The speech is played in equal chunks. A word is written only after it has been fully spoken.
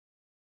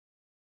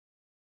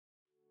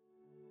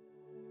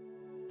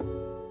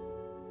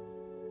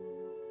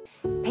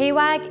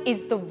Pewag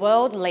is the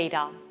world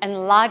leader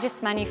and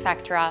largest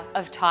manufacturer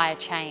of tyre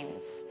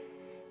chains.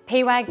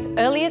 Pewag's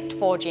earliest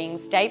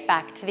forgings date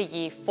back to the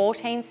year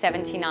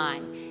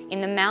 1479 in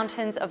the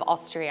mountains of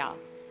Austria,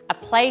 a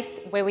place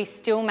where we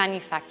still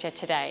manufacture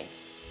today.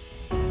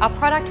 Our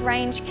product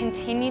range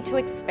continued to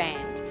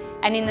expand,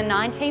 and in the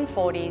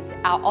 1940s,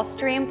 our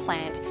Austrian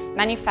plant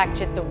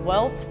manufactured the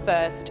world's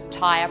first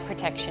tyre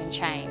protection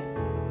chain.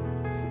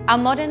 Our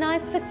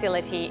modernised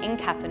facility in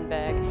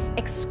Kapfenberg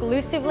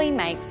exclusively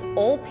makes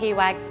all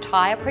Pewag's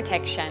tyre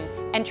protection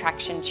and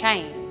traction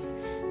chains,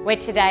 where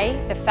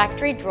today the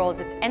factory draws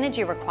its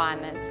energy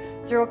requirements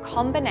through a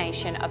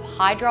combination of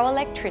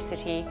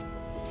hydroelectricity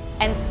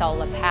and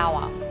solar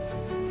power.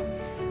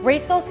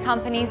 Resource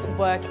companies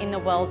work in the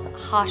world's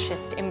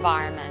harshest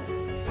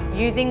environments,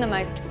 using the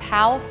most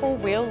powerful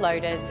wheel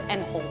loaders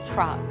and haul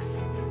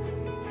trucks.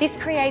 This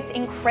creates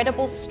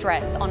incredible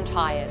stress on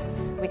tyres,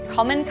 with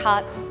common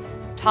cuts,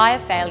 tyre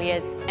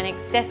failures and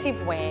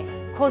excessive wear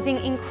causing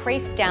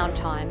increased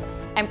downtime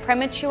and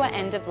premature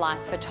end of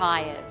life for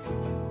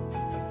tyres.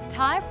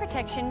 Tyre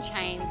protection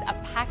chains are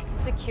packed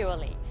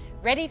securely,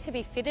 ready to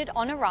be fitted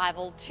on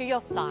arrival to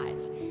your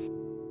site.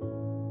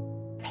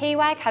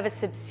 Pewag have a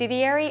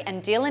subsidiary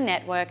and dealer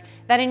network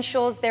that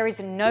ensures there is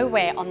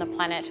nowhere on the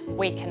planet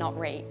we cannot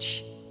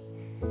reach.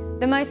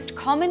 The most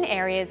common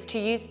areas to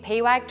use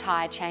Pewag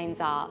tyre chains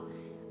are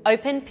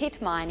open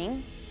pit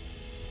mining,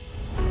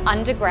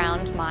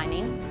 underground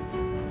mining,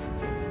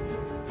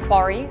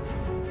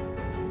 quarries,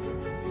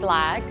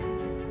 slag,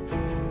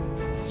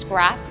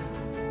 scrap,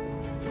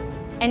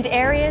 and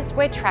areas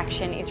where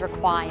traction is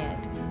required.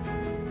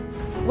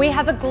 We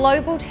have a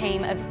global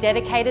team of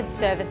dedicated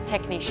service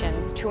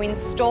technicians to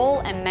install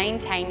and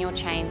maintain your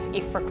chains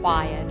if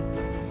required.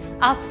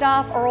 Our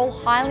staff are all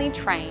highly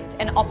trained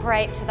and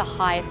operate to the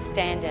highest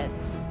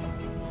standards.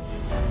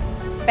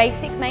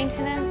 Basic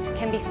maintenance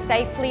can be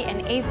safely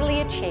and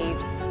easily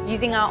achieved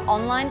using our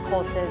online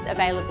courses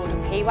available to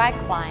Pewag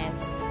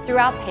clients through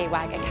our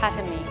Pewag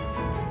Academy,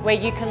 where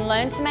you can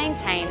learn to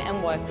maintain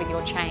and work with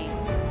your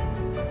chains.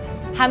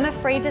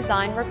 Hammer-free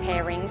design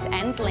repair rings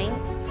and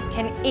links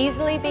can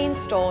easily be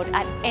installed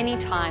at any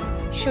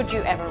time should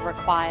you ever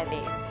require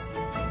this.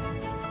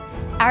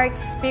 Our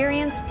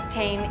experienced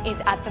team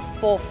is at the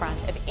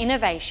forefront of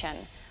innovation,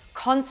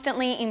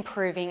 constantly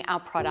improving our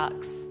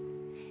products.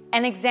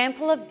 An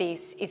example of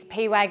this is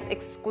Pewag's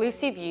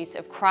exclusive use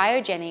of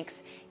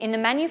cryogenics in the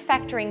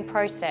manufacturing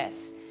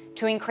process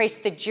to increase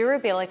the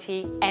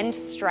durability and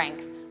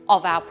strength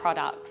of our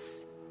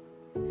products.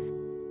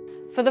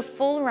 For the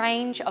full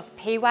range of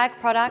Pewag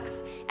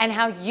products and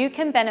how you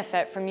can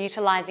benefit from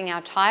utilising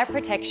our tyre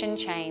protection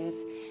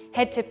chains,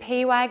 head to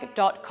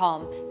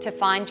pewag.com to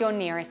find your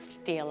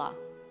nearest dealer.